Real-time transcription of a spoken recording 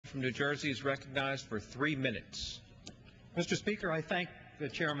from New Jersey is recognized for 3 minutes. Mr. Speaker, I thank the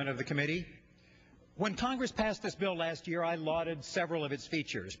chairman of the committee. When Congress passed this bill last year, I lauded several of its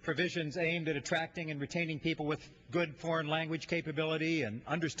features: provisions aimed at attracting and retaining people with good foreign language capability and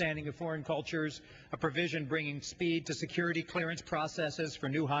understanding of foreign cultures, a provision bringing speed to security clearance processes for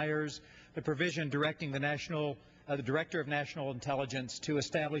new hires, the provision directing the Director of National Intelligence to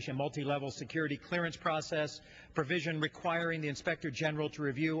establish a multi-level security clearance process, provision requiring the Inspector General to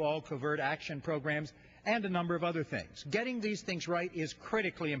review all covert action programs, and a number of other things. Getting these things right is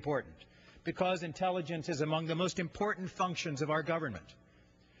critically important, because intelligence is among the most important functions of our government.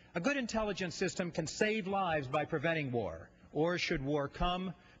 A good intelligence system can save lives by preventing war, or should war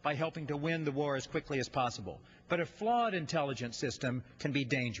come, by helping to win the war as quickly as possible. But a flawed intelligence system can be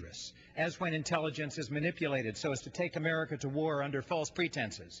dangerous, as when intelligence is manipulated so as to take America to war under false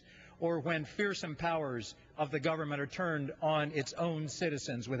pretenses, or when fearsome powers of the government are turned on its own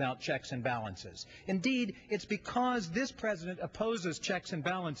citizens without checks and balances. Indeed, it's because this president opposes checks and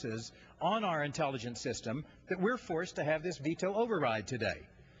balances on our intelligence system that we're forced to have this veto override today.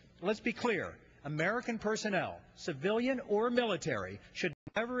 Let's be clear. American personnel, civilian or military, should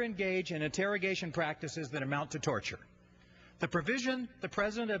never engage in interrogation practices that amount to torture. The provision the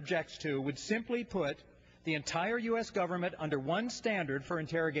president objects to would simply put the entire U.S. government under one standard for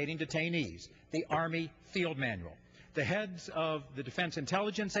interrogating detainees, the Army Field Manual. The heads of the Defense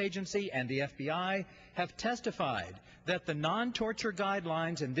Intelligence Agency and the FBI have testified that the non-torture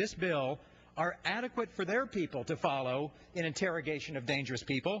guidelines in this bill are adequate for their people to follow in interrogation of dangerous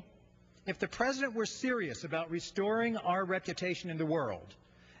people. If the president were serious about restoring our reputation in the world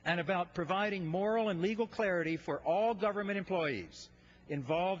and about providing moral and legal clarity for all government employees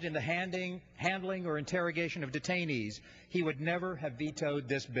involved in the handling or interrogation of detainees, he would never have vetoed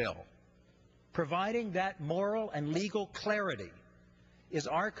this bill. Providing that moral and legal clarity is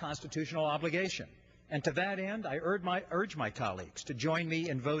our constitutional obligation. And to that end, I urge my colleagues to join me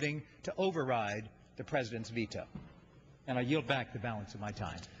in voting to override the president's veto. And I yield back the balance of my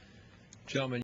time. Gentlemen.